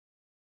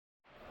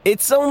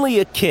It's only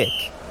a kick,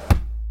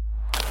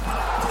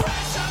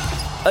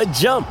 a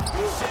jump,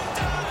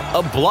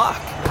 a block.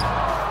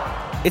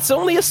 It's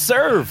only a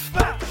serve.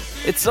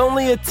 It's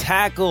only a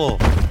tackle,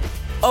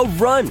 a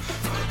run.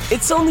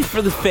 It's only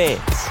for the fans.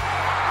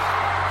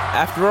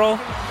 After all,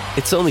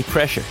 it's only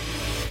pressure.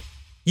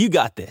 You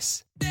got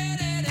this.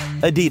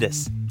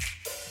 Adidas.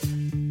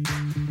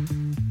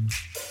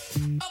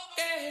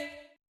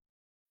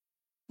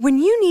 When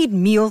you need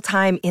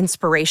mealtime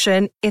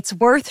inspiration, it's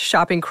worth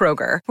shopping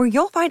Kroger, where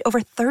you'll find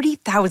over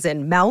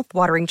 30,000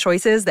 mouth-watering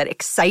choices that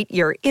excite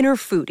your inner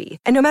foodie.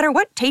 And no matter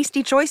what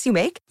tasty choice you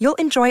make, you'll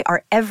enjoy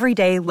our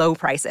everyday low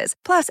prices,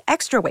 plus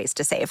extra ways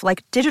to save,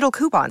 like digital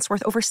coupons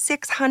worth over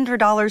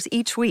 $600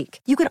 each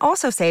week. You can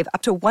also save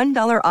up to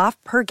 $1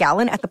 off per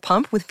gallon at the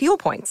pump with fuel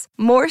points.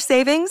 More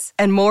savings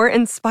and more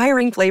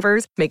inspiring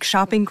flavors make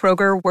shopping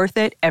Kroger worth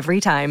it every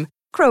time.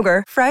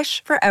 Kroger,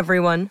 fresh for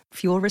everyone.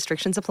 Fuel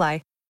restrictions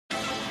apply.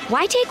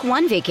 Why take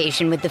one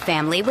vacation with the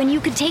family when you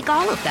could take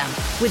all of them?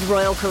 With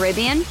Royal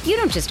Caribbean, you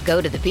don't just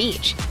go to the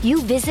beach.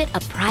 You visit a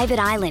private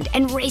island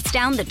and race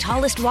down the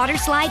tallest water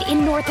slide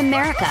in North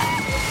America.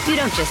 You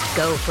don't just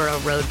go for a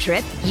road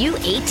trip. You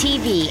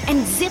ATV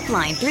and zip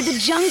line through the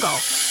jungle.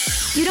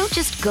 You don't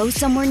just go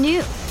somewhere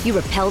new. You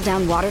rappel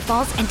down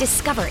waterfalls and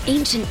discover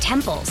ancient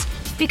temples.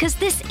 Because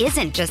this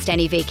isn't just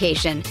any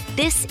vacation.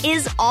 This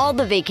is all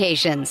the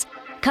vacations.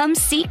 Come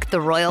seek the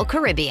Royal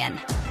Caribbean.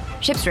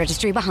 Ships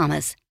Registry,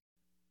 Bahamas.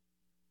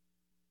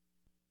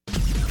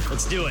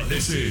 Let's do it.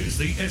 This is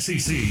the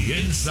SEC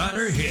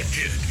Insider Hit.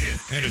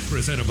 And it's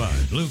presented by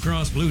Blue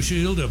Cross Blue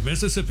Shield of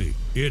Mississippi.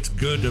 It's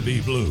good to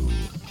be blue.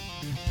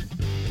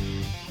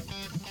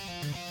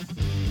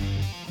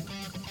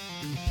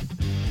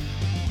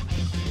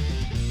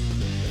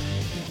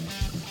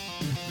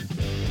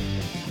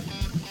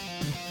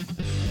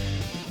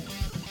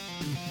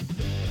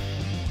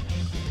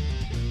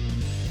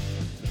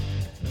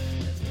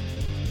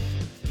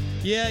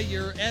 Yeah,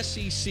 your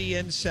SEC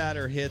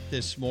Insider Hit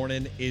this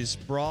morning is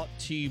brought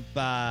to you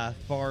by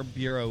Farm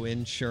Bureau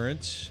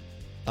Insurance.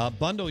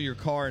 Bundle your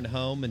car and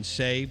home and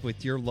save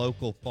with your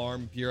local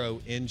Farm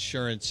Bureau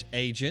Insurance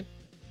agent.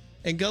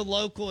 And go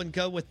local and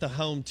go with the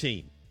home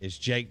team, as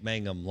Jake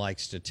Mangum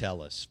likes to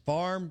tell us.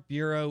 Farm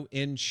Bureau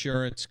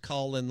Insurance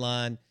call-in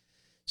line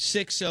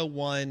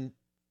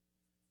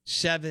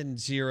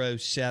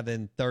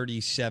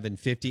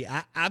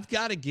 601-707-3750. I've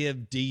got to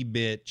give D.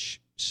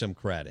 Mitch some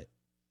credit.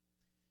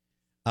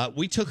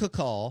 We took a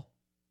call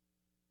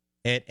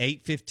at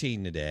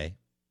 8:15 today,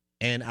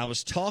 and I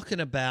was talking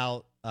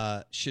about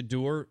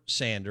Shedeur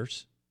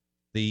Sanders,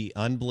 the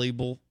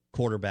unbelievable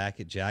quarterback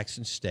at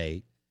Jackson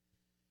State,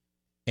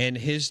 and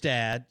his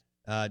dad,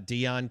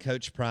 Deion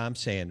Coach Prime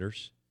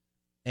Sanders,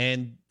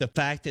 and the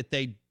fact that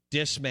they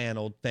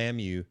dismantled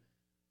FAMU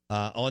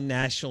on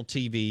national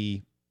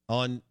TV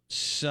on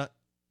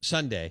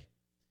Sunday.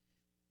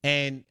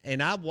 And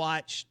I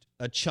watched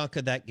a chunk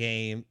of that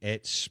game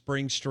at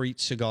Spring Street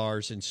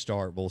Cigars in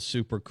Starkville,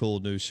 super cool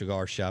new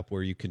cigar shop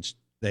where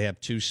they have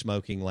 2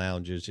 smoking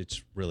lounges.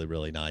 It's really,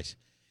 really nice.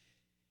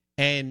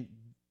 And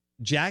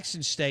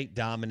Jackson State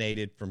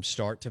dominated from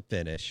start to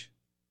finish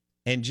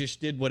and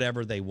just did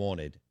whatever they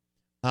wanted.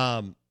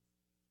 Once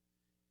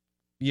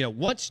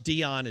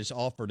Deion is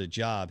offered a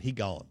job, he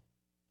gone.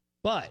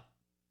 But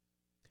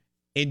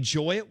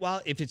enjoy it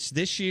if it's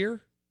this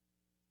year,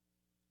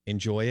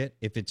 enjoy it.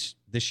 If it's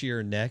this year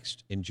or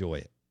next, enjoy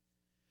it.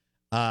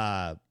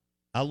 I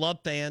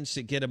love fans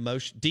that get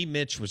emotion. D.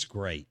 Mitch was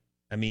great.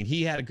 I mean,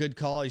 he had a good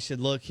call. He said,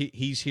 look,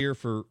 he's here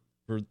for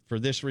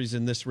this reason,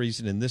 and this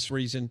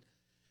reason.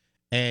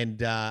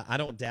 And I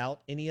don't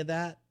doubt any of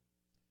that.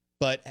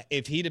 But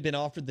if he'd have been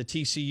offered the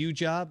TCU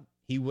job,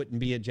 he wouldn't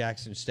be at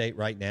Jackson State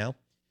right now.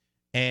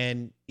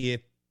 And if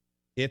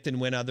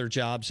and when other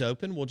jobs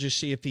open, we'll just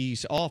see if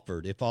he's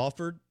offered. If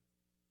offered,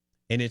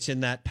 and it's in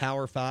that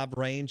Power 5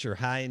 range or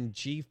high in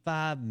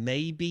G5,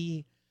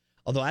 maybe.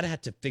 Although I'd have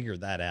to figure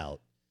that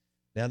out.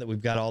 Now that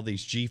we've got all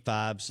these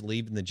G5s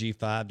leaving the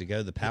G5 to go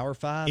to the Power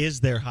 5. Is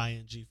there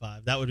high-end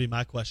G5? That would be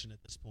my question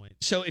at this point.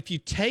 So if you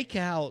take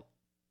out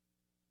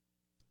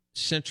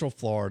Central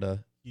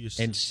Florida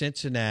Houston and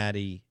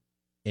Cincinnati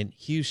and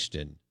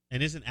Houston.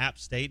 And isn't App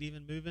State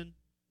even moving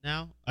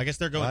now? I guess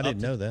they're going I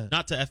didn't know that.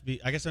 Not to FB.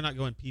 I guess they're not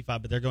going P5,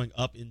 but they're going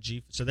up in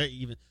G. So they're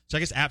even. So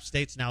I guess App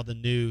State's now the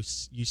new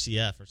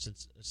UCF or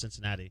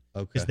Cincinnati.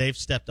 Okay. Because they've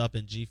stepped up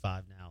in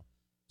G5 now.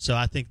 So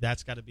I think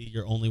that's got to be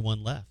your only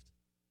one left.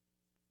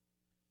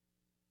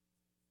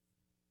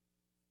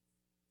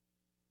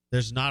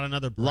 There's not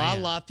another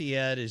brand.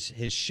 Lafayette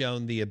has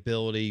shown the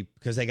ability,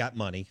 because they got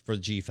money for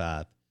the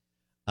G5,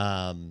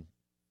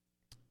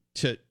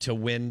 to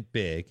win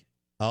big.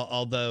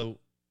 Although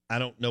I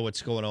don't know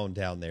what's going on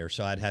down there,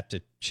 so I'd have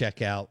to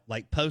check out.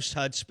 Like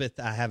post-Hudspeth,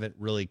 I haven't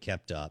really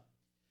kept up.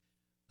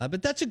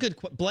 But that's a good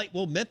Blake.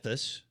 Well,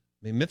 Memphis.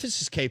 I mean,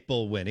 Memphis is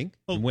capable of winning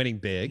and winning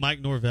big.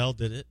 Mike Norvell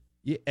did it.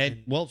 Yeah,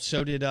 and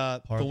so did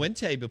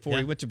Fuente before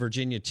he went to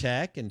Virginia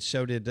Tech, and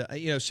so did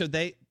so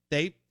they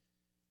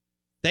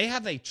They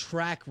have a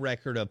track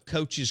record of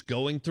coaches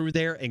going through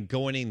there and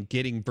going and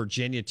getting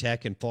Virginia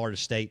Tech and Florida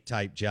State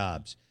type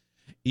jobs.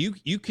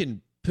 You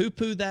can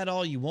poo-poo that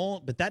all you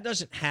want, but that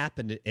doesn't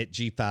happen at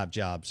G5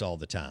 jobs all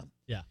the time.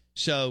 Yeah.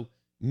 So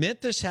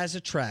Memphis has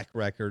a track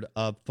record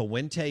of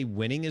Fuente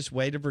winning his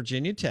way to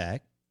Virginia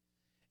Tech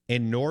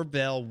and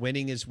Norvell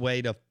winning his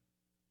way to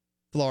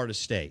Florida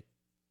State.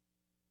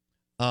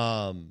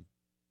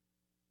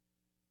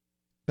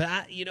 But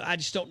I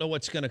just don't know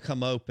what's going to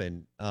come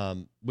open.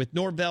 With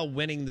Norvell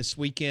winning this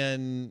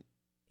weekend,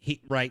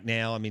 right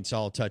now, I mean, it's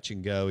all touch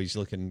and go. He's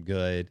looking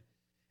good.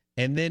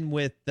 And then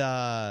with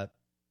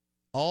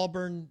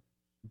Auburn,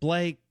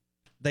 Blake,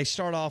 they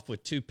start off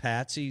with two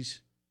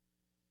patsies.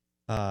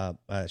 I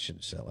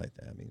shouldn't say it like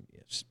that. I mean,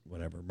 it's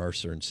whatever,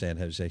 Mercer and San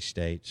Jose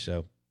State.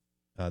 So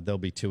they'll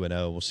be 2-0.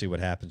 We'll see what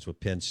happens with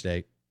Penn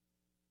State.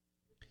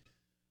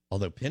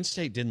 Although Penn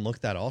State didn't look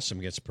that awesome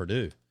against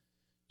Purdue.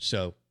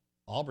 So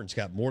Auburn's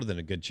got more than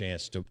a good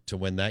chance to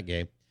win that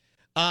game.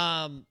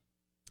 All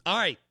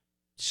right.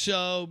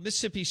 So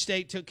Mississippi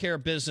State took care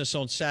of business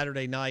on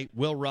Saturday night.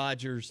 Will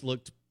Rogers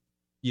looked,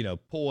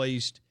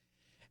 poised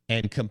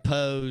and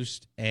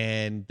composed,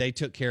 and they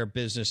took care of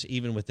business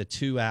even with a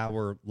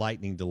 2-hour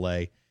lightning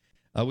delay.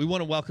 We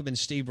want to welcome in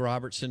Steve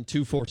Robertson,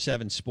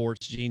 247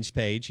 Sports, Gene's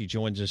page. He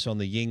joins us on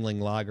the Yuengling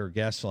Lager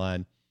guest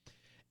line.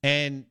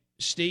 And,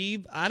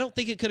 Steve, I don't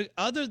think it could have,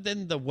 other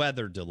than the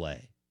weather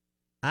delay,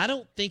 I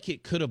don't think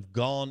it could have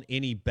gone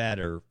any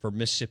better for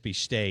Mississippi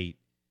State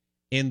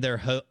in their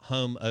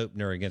home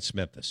opener against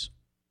Memphis.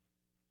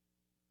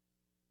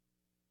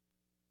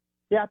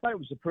 Yeah, I thought it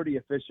was a pretty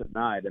efficient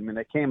night. I mean,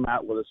 they came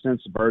out with a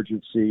sense of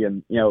urgency,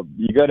 and,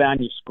 you go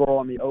down, you score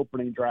on the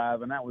opening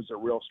drive, and that was a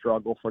real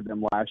struggle for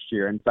them last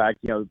year. In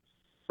fact,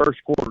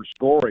 first quarter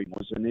scoring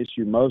was an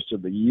issue most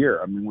of the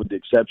year. I mean, with the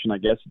exception, I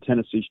guess, the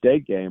Tennessee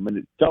State game. And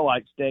it felt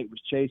like State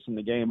was chasing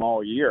the game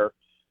all year.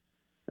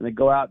 And they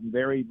go out and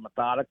very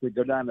methodically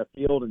go down the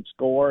field and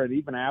score. And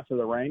even after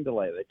the rain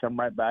delay, they come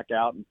right back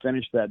out and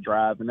finish that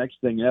drive. The next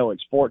thing you know,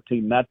 it's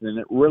 14-0. And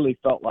it really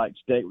felt like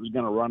State was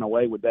going to run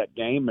away with that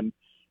game. And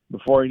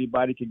before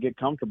anybody could get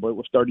comfortable, it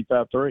was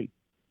 35-3.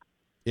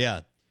 Yeah.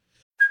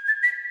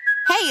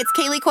 Hey, it's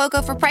Kaylee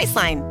Cuoco for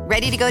Priceline.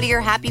 Ready to go to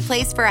your happy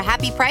place for a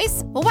happy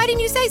price? Well, why didn't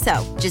you say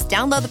so? Just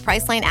download the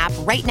Priceline app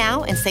right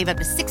now and save up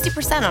to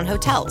 60% on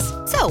hotels.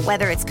 So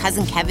whether it's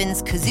Cousin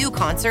Kevin's Kazoo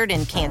Concert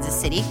in Kansas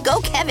City,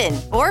 go Kevin,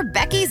 or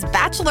Becky's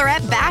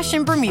Bachelorette Bash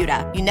in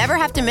Bermuda, you never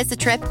have to miss a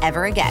trip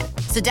ever again.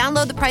 So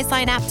download the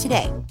Priceline app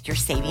today. Your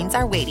savings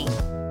are waiting.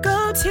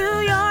 Go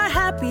to your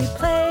happy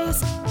place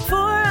for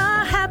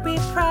a happy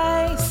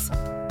price.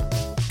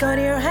 Go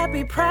to your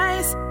happy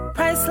price,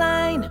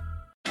 Priceline.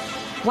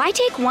 Why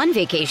take one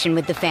vacation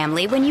with the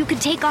family when you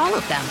could take all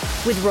of them?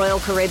 With Royal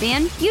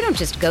Caribbean, you don't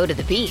just go to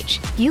the beach.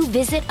 You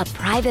visit a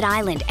private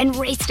island and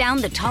race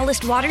down the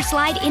tallest water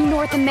slide in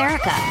North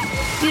America.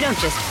 You don't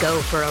just go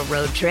for a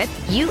road trip.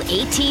 You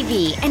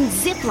ATV and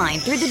zip line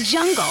through the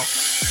jungle.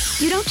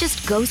 You don't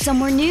just go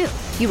somewhere new.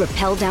 You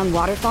rappel down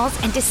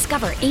waterfalls and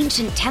discover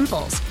ancient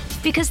temples.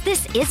 Because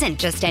this isn't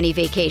just any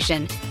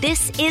vacation.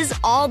 This is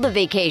all the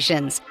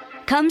vacations.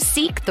 Come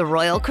seek the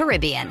Royal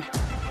Caribbean.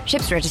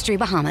 Ships Registry,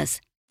 Bahamas.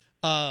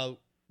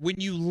 When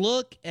you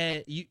look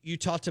at, you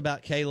talked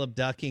about Caleb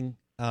Ducking.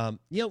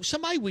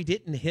 Somebody we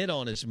didn't hit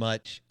on as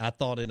much, I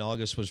thought, in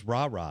August was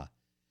Ra-Ra.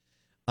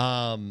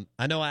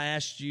 I know I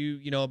asked you,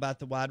 about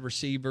the wide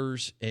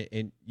receivers,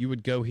 and you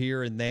would go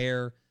here and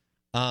there.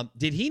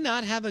 Did he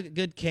not have a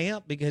good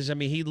camp? Because,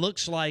 he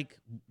looks like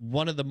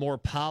one of the more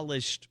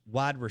polished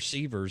wide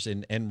receivers,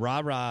 and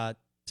Ra-Ra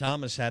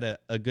Thomas had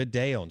a good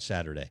day on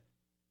Saturday.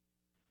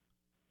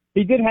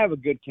 He did have a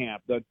good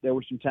camp. There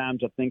were some times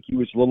I think he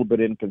was a little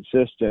bit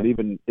inconsistent.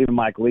 Even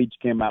Mike Leach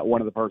came out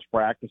one of the first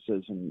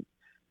practices, and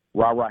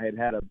Ra-Ra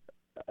had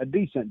a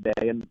decent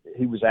day, and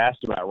he was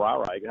asked about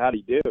Ra-Ra. How'd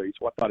he do? He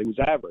thought he was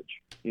average,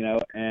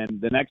 And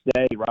the next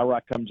day,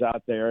 Ra-Ra comes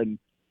out there and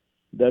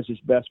does his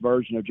best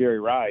version of Jerry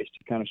Rice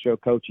to kind of show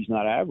Coach he's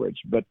not average.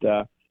 But,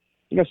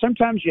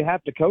 sometimes you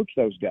have to coach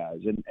those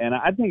guys. And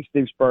I think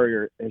Steve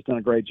Spurrier has done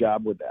a great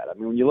job with that.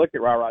 When you look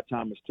at Ra-Ra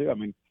Thomas, too,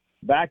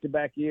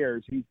 back-to-back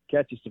years, he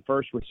catches the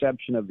first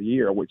reception of the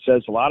year, which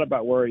says a lot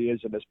about where he is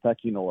in his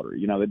pecking order.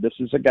 That this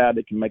is a guy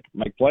that can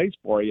make plays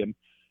for you. And,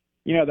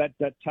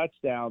 that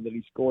touchdown that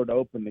he scored to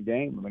open the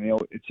game,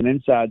 it's an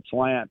inside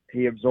slant.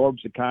 He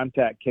absorbs the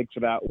contact, kicks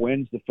it out,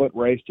 wins the foot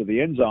race to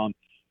the end zone.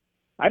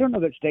 I don't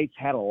know that State's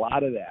had a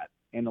lot of that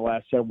in the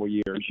last several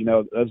years.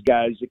 Those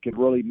guys that can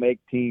really make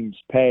teams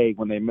pay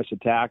when they miss a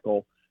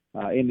tackle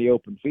in the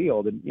open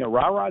field. And,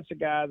 Ra-Ra's a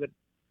guy that,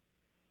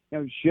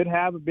 should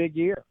have a big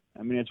year.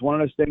 It's one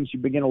of those things you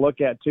begin to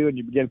look at, too, and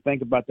you begin to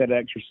think about that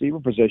X receiver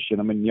position.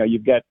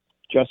 You've got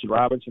Justin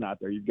Robinson out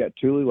there. You've got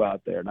Tulu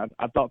out there. And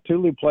I thought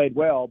Tulu played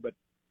well, but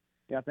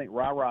I think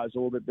Ra-Ra is a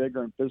little bit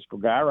bigger and physical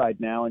guy right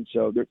now. And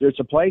so there's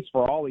a place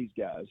for all these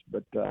guys.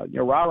 But,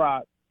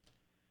 Ra-Ra,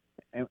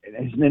 and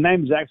his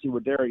name is actually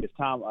Rodarius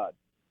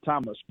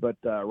Thomas, but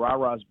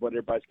Ra-Ra is what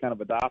everybody's kind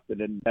of adopted,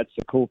 and that's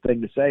a cool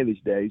thing to say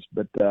these days.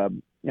 But,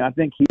 I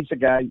think he's a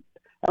guy.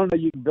 I don't know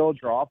you can build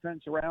your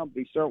offense around, but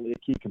he's certainly a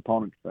key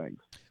component to things.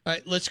 All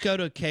right, let's go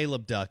to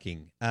Caleb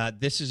Ducking.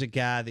 This is a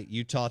guy that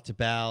you talked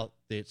about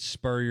that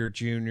Spurrier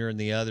Jr. and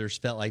the others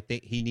felt like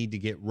he needed to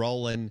get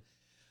rolling.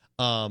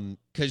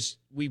 Because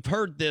we've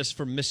heard this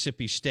from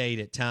Mississippi State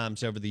at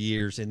times over the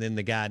years, and then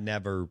the guy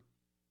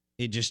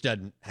it just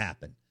doesn't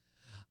happen.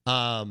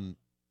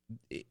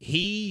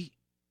 He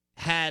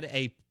had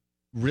a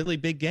really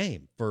big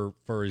game for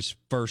his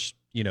first,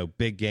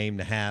 big game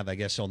to have, I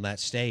guess, on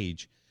that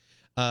stage.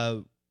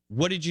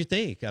 What did you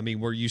think? I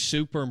mean, were you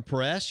super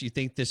impressed? You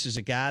think this is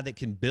a guy that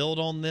can build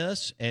on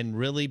this and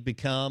really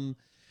become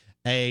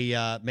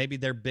maybe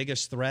their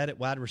biggest threat at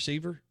wide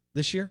receiver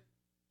this year?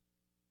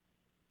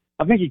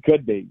 I think he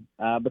could be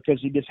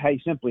because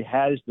he simply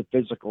has the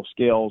physical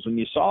skills. And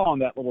you saw on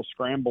that little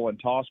scramble and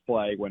toss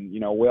play when,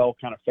 Will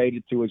kind of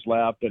faded to his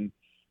left and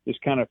just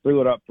kind of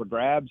threw it up for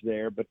grabs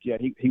there. But, yeah,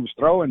 he was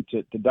throwing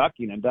to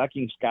Ducking, and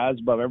Ducking skies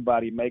above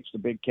everybody, makes the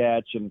big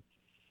catch. And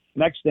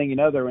next thing you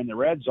know, they're in the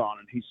red zone,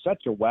 and he's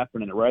such a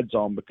weapon in the red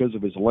zone because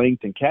of his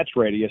length and catch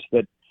radius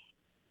that,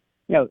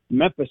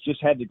 Memphis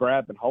just had to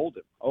grab and hold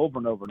him over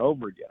and over and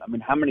over again. I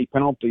mean, how many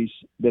penalties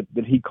that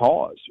he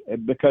caused?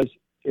 Because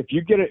if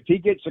he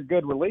gets a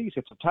good release,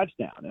 it's a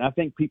touchdown, and I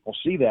think people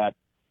see that,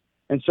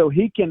 and so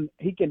he can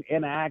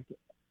enact,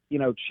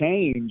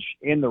 change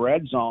in the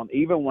red zone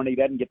even when he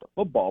doesn't get the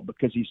football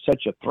because he's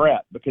such a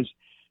threat. Because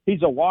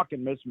he's a walking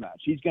mismatch.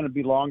 He's going to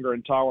be longer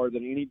and taller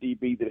than any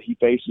DB that he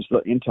faces the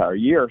entire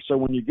year. So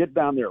when you get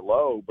down there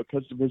low,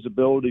 because of his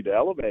ability to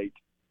elevate,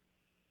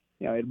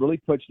 it really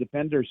puts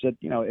defenders at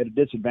a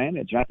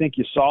disadvantage. And I think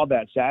you saw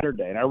that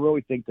Saturday, and I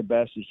really think the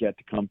best is yet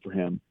to come for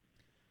him.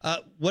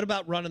 What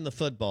about running the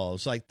football?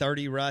 It's like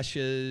 30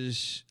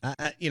 rushes.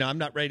 I'm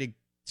not ready to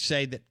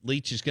say that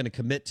Leach is going to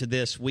commit to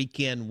this week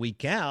in,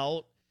 week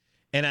out.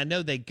 And I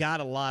know they got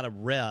a lot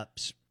of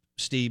reps,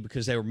 Steve,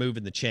 because they were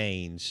moving the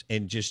chains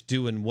and just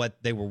doing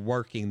what they were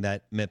working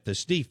that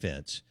Memphis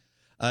defense.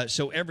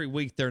 So every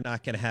week they're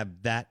not going to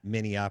have that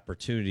many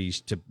opportunities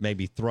to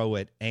maybe throw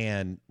it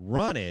and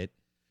run it.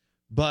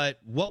 But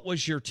what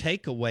was your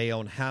takeaway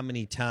on how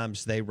many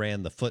times they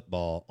ran the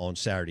football on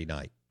Saturday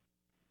night?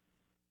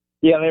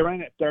 Yeah, they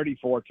ran it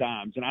 34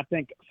 times. And I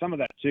think some of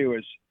that, too,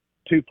 is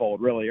twofold,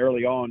 really.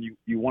 Early on,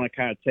 you want to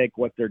kind of take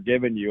what they're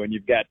giving you, and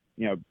you've got,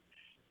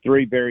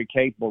 three very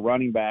capable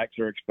running backs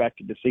are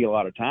expected to see a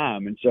lot of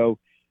time. And so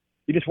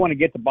you just want to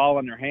get the ball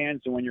in their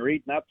hands. And when you're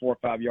eating up 4 or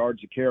 5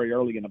 yards to carry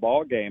early in the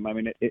ball game, I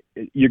mean,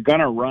 you're going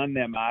to run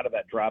them out of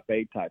that drop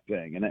 8 type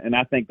thing. And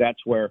I think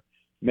that's where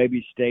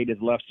maybe State has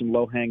left some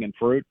low-hanging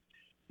fruit.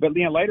 But,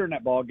 later in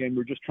that ball game,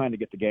 we're just trying to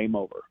get the game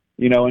over,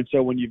 And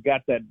so when you've got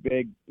that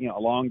big,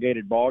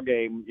 elongated ball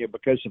game,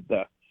 because of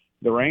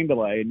the rain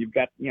delay, and you've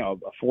got, a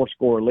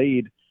 4-score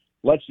lead,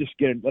 let's just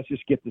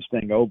get this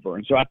thing over.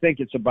 And so I think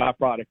it's a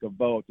byproduct of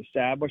both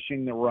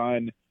establishing the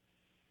run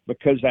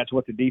because that's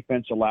what the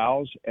defense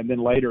allows, and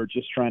then later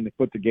just trying to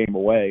put the game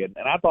away. And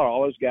I thought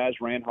all those guys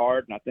ran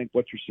hard, and I think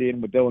what you're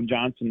seeing with Dylan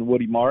Johnson and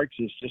Woody Marks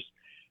is just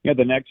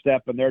the next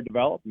step in their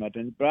development.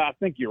 But I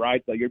think you're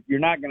right, though. You're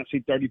not going to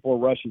see 34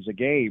 rushes a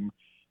game,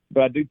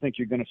 but I do think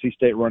you're going to see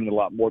State running a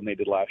lot more than they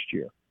did last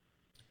year.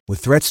 With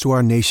threats to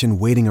our nation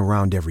waiting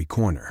around every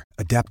corner,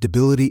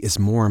 adaptability is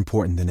more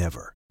important than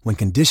ever. When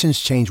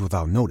conditions change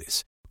without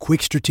notice,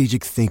 quick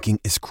strategic thinking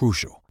is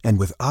crucial. And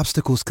with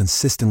obstacles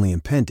consistently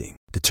impending,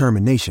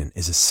 determination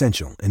is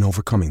essential in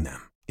overcoming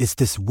them. It's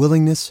this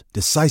willingness,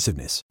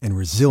 decisiveness, and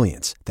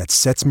resilience that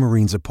sets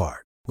Marines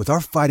apart. With our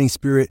fighting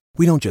spirit,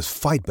 we don't just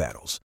fight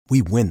battles,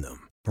 we win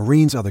them.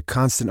 Marines are the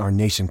constant our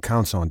nation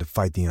counts on to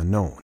fight the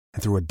unknown.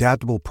 And through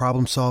adaptable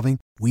problem solving,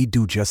 we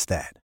do just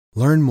that.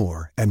 Learn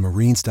more at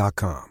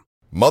Marines.com.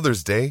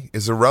 Mother's Day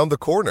is around the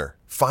corner.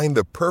 Find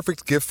the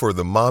perfect gift for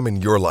the mom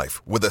in your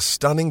life with a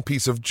stunning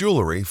piece of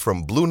jewelry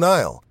from Blue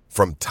Nile.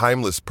 From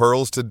timeless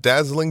pearls to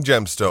dazzling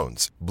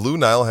gemstones, Blue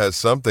Nile has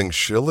something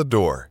she'll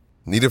adore.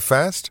 Need it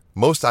fast?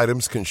 Most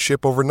items can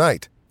ship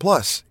overnight.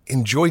 Plus,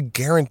 enjoy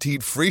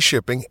guaranteed free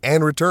shipping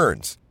and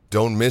returns.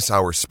 Don't miss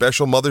our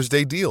special Mother's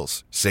Day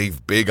deals.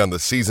 Save big on the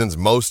season's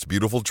most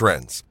beautiful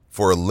trends.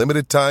 For a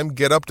limited time,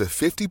 get up to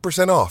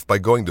 50% off by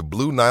going to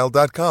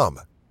BlueNile.com.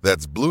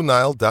 That's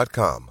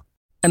BlueNile.com.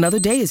 Another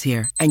day is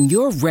here, and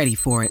you're ready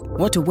for it.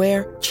 What to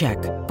wear? Check.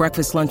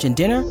 Breakfast, lunch, and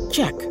dinner?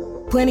 Check.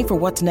 Planning for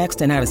what's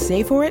next and how to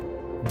save for it?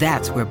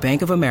 That's where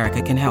Bank of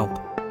America can help.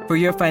 For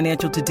your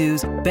financial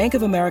to-dos, Bank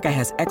of America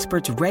has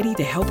experts ready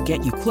to help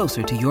get you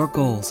closer to your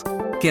goals.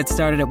 Get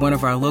started at one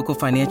of our local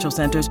financial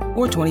centers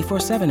or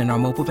 24/7 in our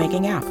mobile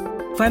banking app.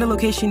 Find a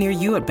location near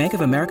you at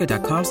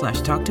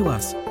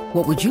bankofamerica.com/talktous.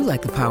 What would you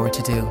like the power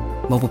to do?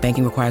 Mobile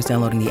banking requires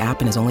downloading the app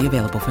and is only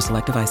available for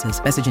select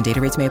devices. Message and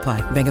data rates may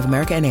apply. Bank of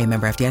America NA,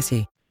 member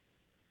FDIC.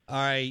 All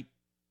right.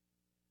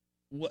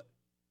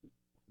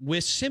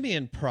 With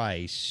Simeon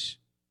Price,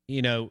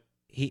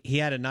 he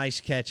had a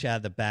nice catch out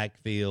of the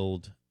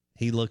backfield.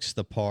 He looks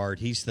the part.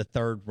 He's the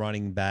third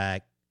running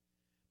back.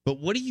 But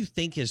what do you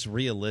think is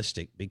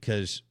realistic?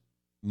 Because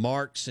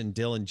Marks and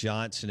Dylan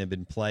Johnson have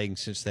been playing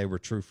since they were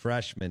true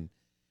freshmen.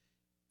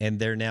 and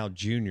they're now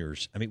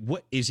juniors. I mean,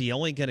 what is he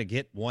only going to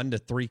get 1 to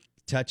 3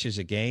 touches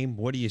a game?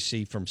 What do you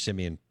see from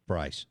Simeon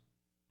Price?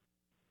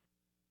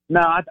 No,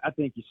 I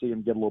think you see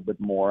him get a little bit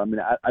more. I mean,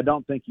 I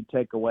don't think you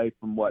take away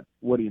from what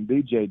Woody and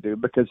DJ do,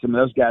 because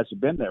those guys have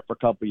been there for a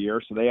couple of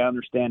years, so they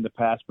understand the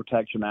pass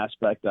protection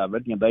aspect of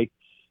it. You know,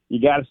 you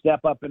got to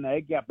step up in the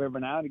A gap every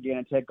now and again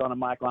and take on a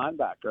Mike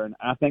linebacker. And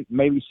I think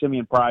maybe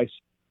Simeon Price,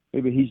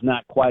 maybe he's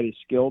not quite as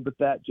skilled at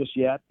that just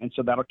yet, and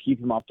so that'll keep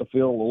him off the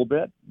field a little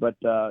bit. But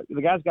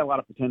the guy's got a lot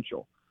of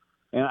potential,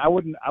 and I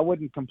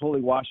wouldn't completely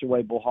wash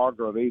away Bull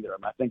Hargrove either. I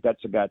mean, I think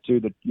that's a guy too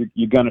that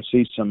you're going to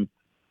see some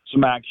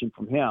action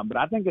from him. But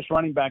I think this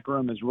running back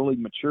room has really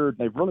matured.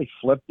 They've really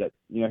flipped it,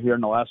 here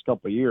in the last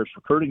couple of years,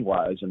 recruiting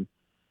wise. And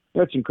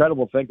it's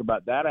incredible to think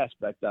about that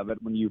aspect of it.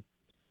 When you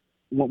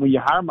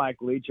hire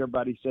Mike Leach,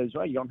 everybody says,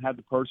 well, you don't have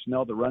the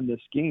personnel to run this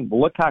scheme. But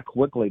look how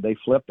quickly they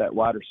flipped that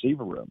wide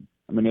receiver room.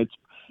 I mean, it's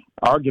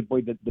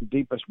arguably the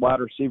deepest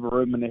wide receiver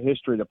room in the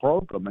history of the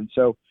program. And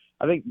so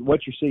I think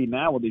what you see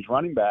now with these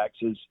running backs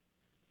is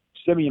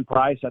Simeon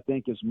Price, I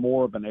think, is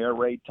more of an air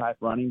raid type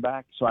running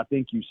back. So I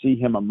think you see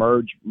him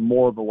emerge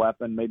more of a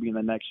weapon maybe in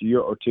the next year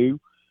or two.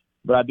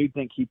 But I do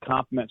think he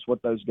complements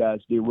what those guys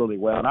do really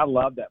well. And I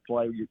love that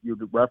play you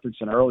were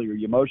referencing earlier.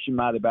 You motion him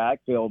out of the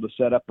backfield to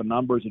set up a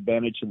numbers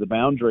advantage to the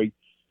boundary.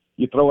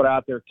 You throw it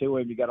out there to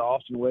him. You got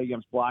Austin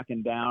Williams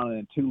blocking down, and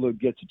then Tulu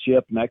gets a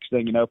chip. Next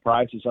thing you know,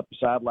 Price is up the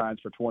sidelines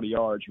for 20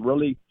 yards.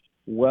 Really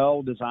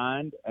well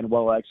designed and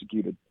well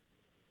executed.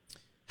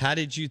 How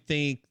did you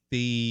think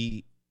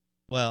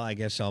well, I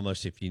guess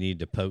almost if you need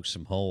to poke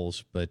some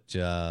holes, but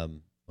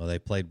they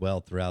played well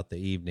throughout the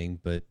evening,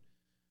 but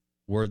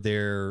were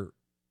there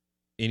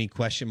any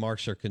question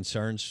marks or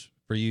concerns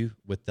for you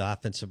with the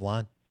offensive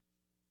line?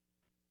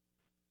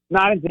 No,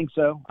 I didn't think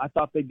so. I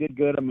thought they did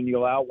good. I mean, you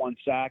allow one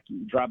sack,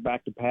 you drop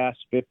back to pass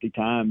 50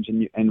 times,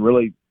 and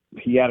really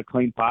he had a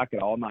clean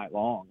pocket all night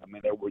long. I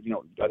mean, there were,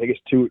 I think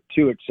it's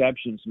two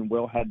exceptions, and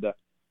Will had to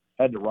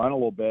run a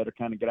little bit or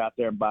kind of get out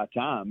there and buy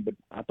time. But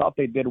I thought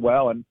they did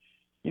well. And,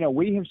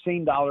 we have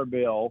seen Dollar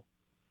Bill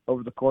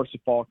over the course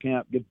of fall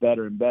camp get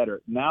better and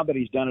better. Now that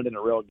he's done it in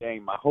a real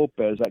game, my hope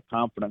is that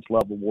confidence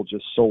level will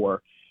just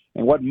soar.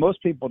 And what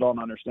most people don't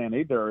understand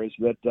either is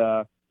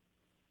that,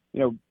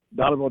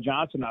 Donovan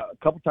Johnson, a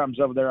couple times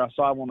over there, I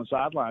saw him on the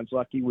sidelines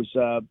like he was,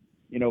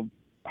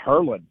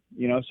 hurling,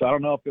 So I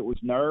don't know if it was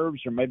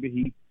nerves or maybe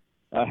he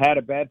had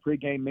a bad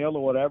pregame meal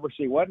or whatever. So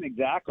he wasn't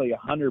exactly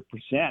 100%.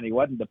 He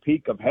wasn't the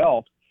peak of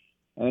health.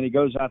 And then he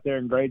goes out there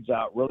and grades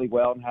out really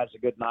well and has a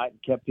good night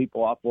and kept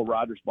people off Will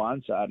Rogers'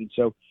 blindside. And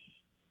so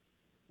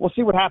we'll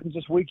see what happens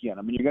this weekend.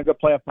 I mean, you're going to go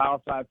play a Power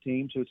 5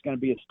 team, so it's going to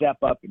be a step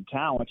up in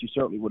talent. You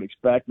certainly would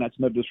expect, and that's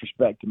no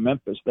disrespect to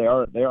Memphis. They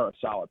are a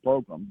solid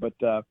program. But,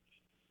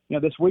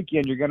 this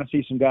weekend you're going to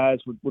see some guys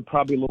with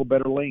probably a little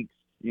better length.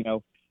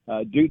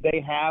 Do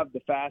they have the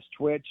fast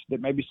twitch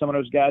that maybe some of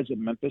those guys at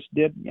Memphis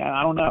did? Yeah,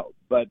 I don't know.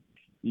 But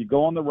you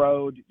go on the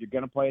road, you're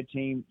going to play a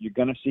team, you're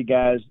going to see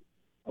guys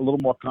a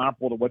little more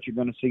comparable to what you're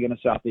going to see in the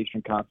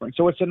Southeastern Conference.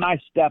 So it's a nice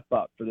step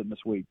up for them this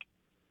week.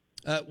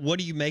 What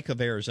do you make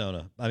of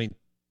Arizona? I mean,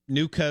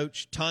 new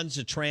coach, tons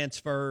of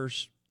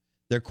transfers.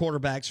 Their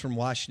quarterback's from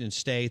Washington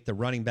State. The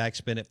running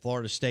back's been at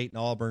Florida State and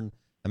Auburn.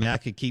 I mean, I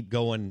could keep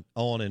going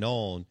on and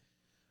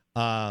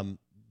on.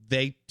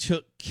 They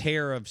took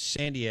care of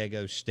San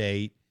Diego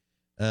State.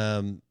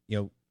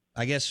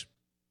 I guess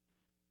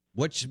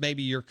what's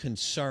maybe your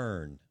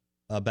concern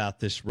about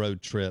this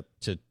road trip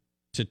to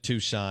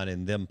Tucson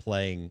and them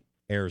playing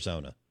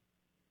Arizona?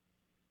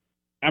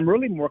 I'm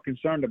really more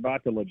concerned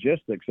about the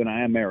logistics than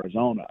I am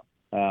Arizona.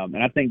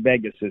 And I think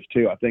Vegas is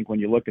too. I think when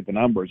you look at the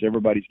numbers,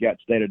 everybody's got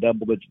State a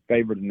double-digit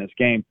favorite in this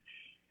game.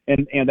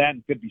 And that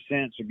and 50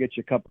 cents will get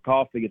you a cup of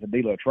coffee at the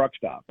Delo truck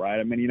stop, right?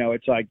 I mean,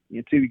 it's like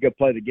until you go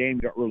play the game,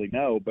 you don't really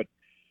know. But,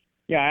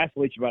 yeah, I asked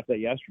Leach about that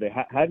yesterday.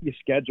 How do you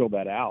schedule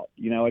that out?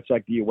 It's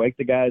like, do you wake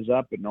the guys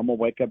up at normal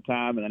wake-up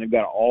time, and then they've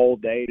got all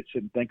day to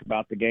sit and think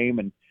about the game?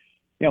 And,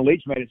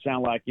 Leach made it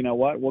sound like, you know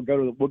what, we'll go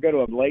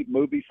to a late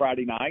movie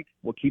Friday night.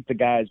 We'll keep the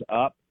guys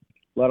up,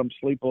 let them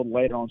sleep a little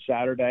later on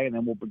Saturday, and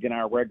then we'll begin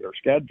our regular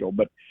schedule.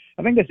 But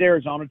I think this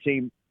Arizona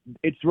team,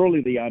 it's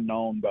really the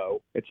unknown,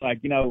 Bo. It's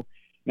like, now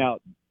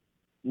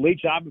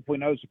Leach obviously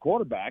knows the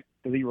quarterback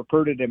because he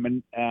recruited him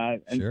and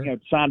sure.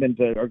 Signed him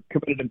to or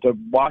committed him to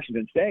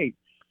Washington State.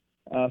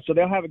 So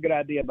they'll have a good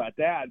idea about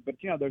that. But,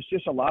 there's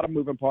just a lot of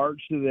moving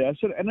parts to this.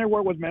 And there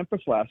were with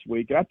Memphis last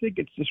week. And I think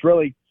it's just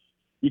really –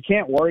 you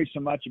can't worry so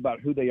much about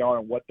who they are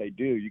and what they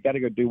do. You got to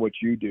go do what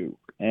you do.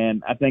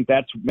 And I think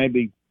that's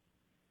maybe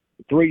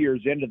 3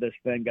 years into this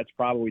thing, that's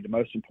probably the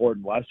most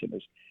important lesson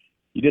is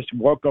you just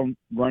work on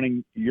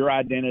running your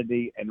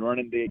identity and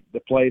running the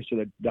place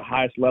to the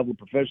highest level of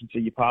proficiency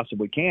you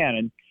possibly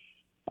can.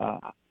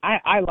 And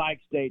I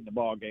like State in the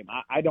ball game.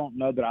 I don't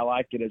know that I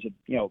like it as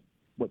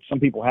what some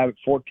people have at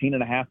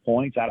 14.5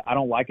 points. I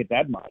don't like it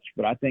that much,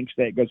 but I think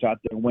State goes out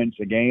there and wins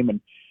the game.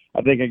 And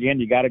I think, again,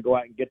 you got to go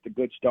out and get the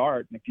good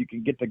start. And if you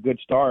can get the good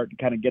start and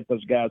kind of get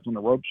those guys on the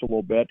ropes a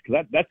little bit,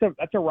 because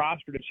that's a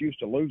roster that's used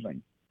to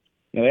losing.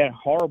 They had a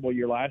horrible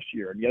year last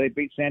year. And, they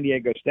beat San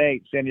Diego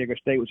State. San Diego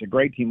State was a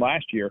great team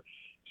last year.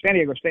 San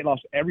Diego State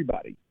lost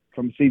everybody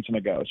from a season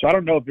ago. So I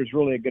don't know if there's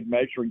really a good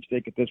measuring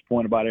stick at this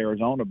point about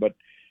Arizona, but,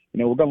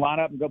 we're going to line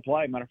up and go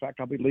play. Matter of fact,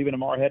 I'll be leaving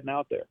tomorrow heading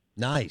out there.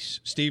 Nice.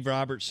 Steve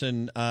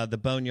Robertson, the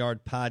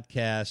Boneyard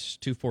Podcast,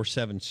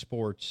 247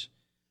 Sports,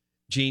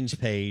 Gene's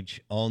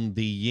page on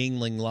the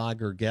Yuengling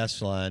Lager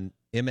guest line,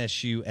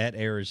 MSU at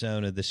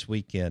Arizona this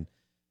weekend.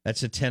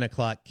 That's a 10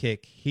 o'clock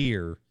kick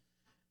here,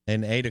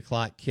 an 8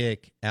 o'clock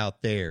kick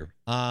out there.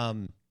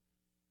 On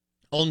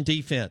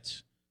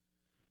defense,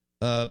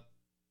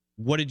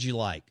 what did you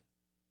like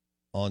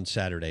on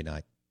Saturday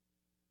night?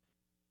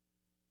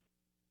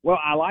 Well,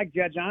 I like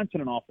Jed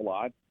Johnson an awful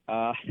lot.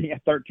 He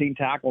had 13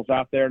 tackles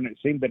out there, and it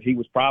seemed that he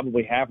was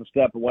probably half a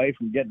step away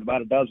from getting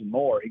about a dozen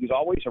more. He was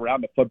always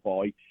around the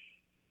football.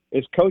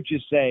 As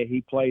coaches say,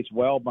 he plays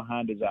well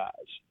behind his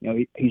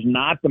eyes. He's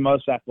not the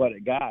most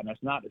athletic guy, and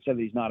that's not to say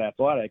that he's not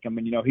athletic. I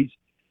mean,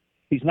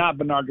 he's not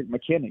Bernard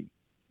McKinney,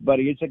 but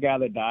he is a guy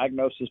that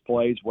diagnoses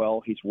plays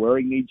well. He's where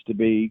he needs to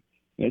be.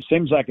 It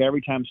seems like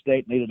every time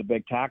State needed a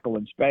big tackle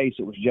in space,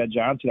 it was Jed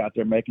Johnson out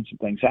there making some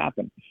things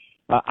happen.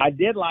 I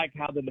did like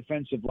how the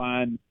defensive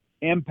line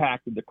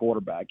impacted the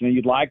quarterback.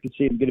 You'd like to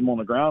see him get him on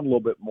the ground a little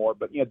bit more,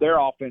 but, their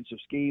offensive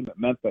scheme at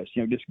Memphis,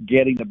 just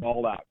getting the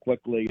ball out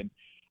quickly and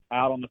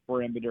out on the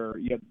perimeter,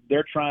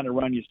 they're trying to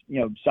run you,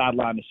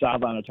 sideline to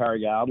sideline to tire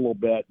you out a little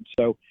bit. And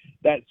so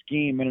that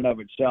scheme in and of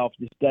itself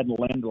just doesn't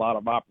lend a lot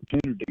of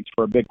opportunities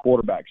for a big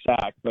quarterback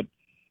sack. But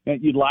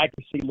you'd like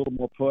to see a little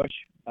more push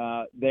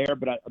there,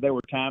 but there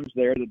were times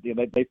there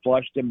that they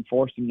flushed him and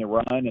forced him to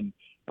run, and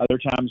other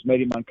times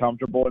made him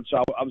uncomfortable. And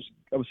so I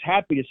was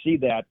happy to see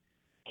that.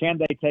 Can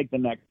they take the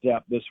next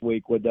step this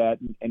week with that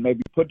and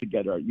maybe put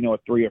together, a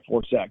 3 or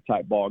 4 sack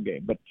type ball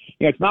game? But,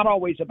 it's not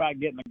always about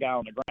getting a guy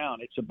on the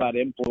ground. It's about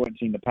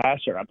influencing the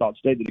passer. I thought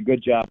State did a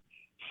good job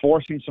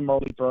forcing some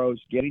early throws,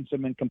 getting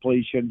some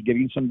incompletions,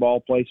 getting some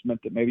ball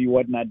placement that maybe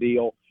wasn't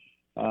ideal.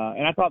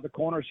 And I thought the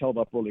corners held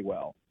up really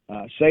well.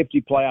 Safety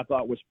play I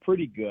thought was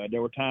pretty good.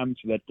 There were times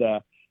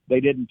that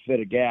they didn't fit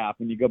a gap.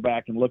 And you go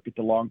back and look at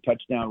the long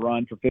touchdown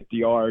run for 50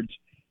 yards,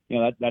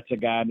 that's a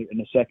guy in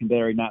the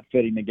secondary not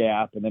fitting the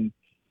gap. And then,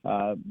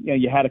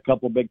 you had a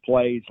couple of big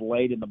plays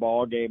late in the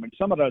ball game, and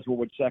some of those were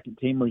with second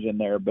teamers in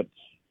there. But,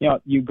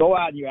 you go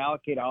out and you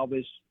allocate all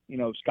this,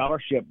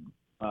 scholarship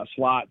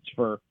slots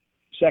for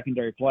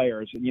secondary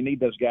players, and you need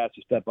those guys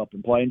to step up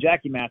and play. And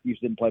Jackie Matthews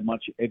didn't play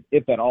much,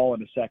 if at all, in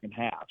the second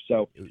half.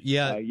 So,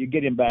 you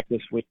get him back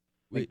this week.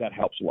 I think that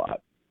helps a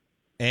lot.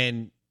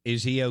 And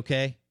is he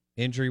okay,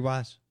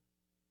 injury-wise?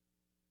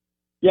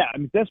 Yeah,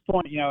 at this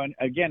point, and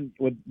again,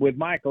 with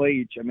Mike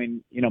Leach,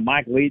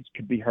 Mike Leach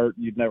could be hurt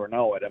and you'd never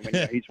know it.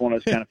 He's one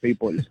of those kind of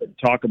people that you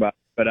talk about.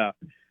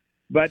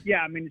 But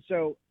yeah,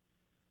 so,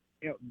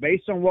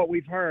 based on what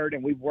we've heard,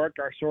 and we've worked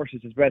our sources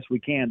as best we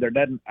can, there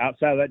doesn't,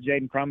 outside of that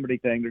Jaden Crumedy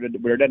thing,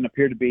 there doesn't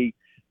appear to be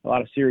a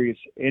lot of serious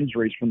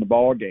injuries from the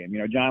ball game.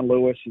 John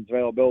Lewis's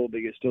availability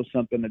is still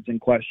something that's in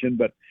question,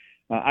 but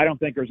I don't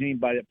think there's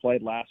anybody that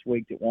played last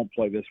week that won't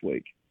play this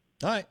week.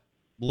 All right,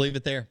 we'll leave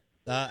it there.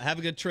 Have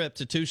a good trip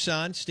to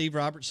Tucson. Steve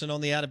Robertson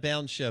on the Out of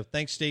Bounds Show.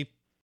 Thanks, Steve.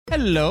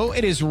 Hello,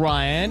 it is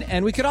Ryan,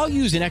 and we could all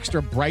use an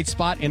extra bright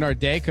spot in our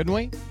day, couldn't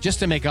we? Just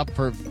to make up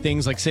for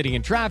things like sitting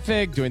in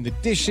traffic, doing the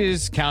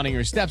dishes, counting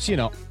your steps,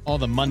 all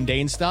the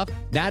mundane stuff.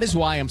 That is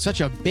why I'm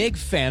such a big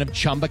fan of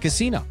Chumba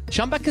Casino.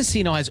 Chumba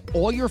Casino has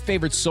all your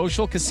favorite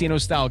social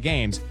casino-style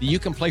games that you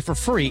can play for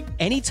free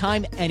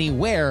anytime,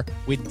 anywhere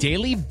with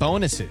daily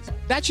bonuses.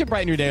 That should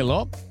brighten your day a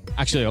little.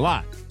 Actually, a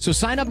lot. So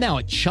sign up now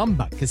at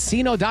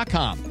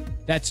ChumbaCasino.com.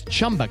 That's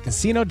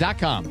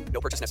ChumbaCasino.com.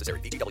 No purchase necessary.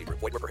 VGW Group.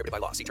 Void where prohibited by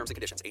law. See terms and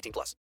conditions.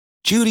 18+.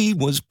 Judy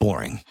was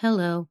boring.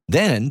 Hello.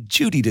 Then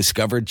Judy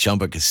discovered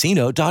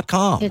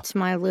ChumbaCasino.com. It's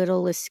my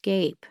little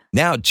escape.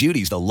 Now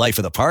Judy's the life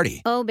of the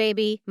party. Oh,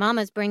 baby,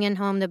 mama's bringing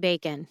home the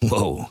bacon.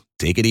 Whoa,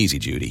 take it easy,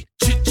 Judy.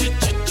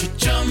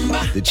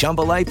 The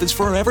Chumba life is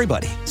for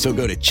everybody. So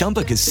go to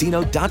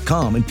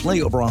ChumbaCasino.com and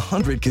play over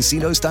 100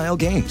 casino-style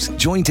games.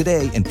 Join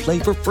today and play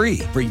for free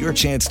for your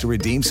chance to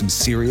redeem some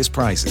serious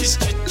prizes.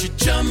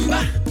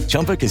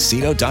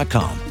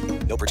 ChumbaCasino.com.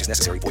 No purchase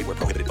necessary. Void where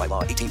prohibited by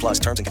law.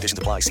 18+. Terms and conditions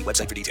apply. See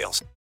website for details.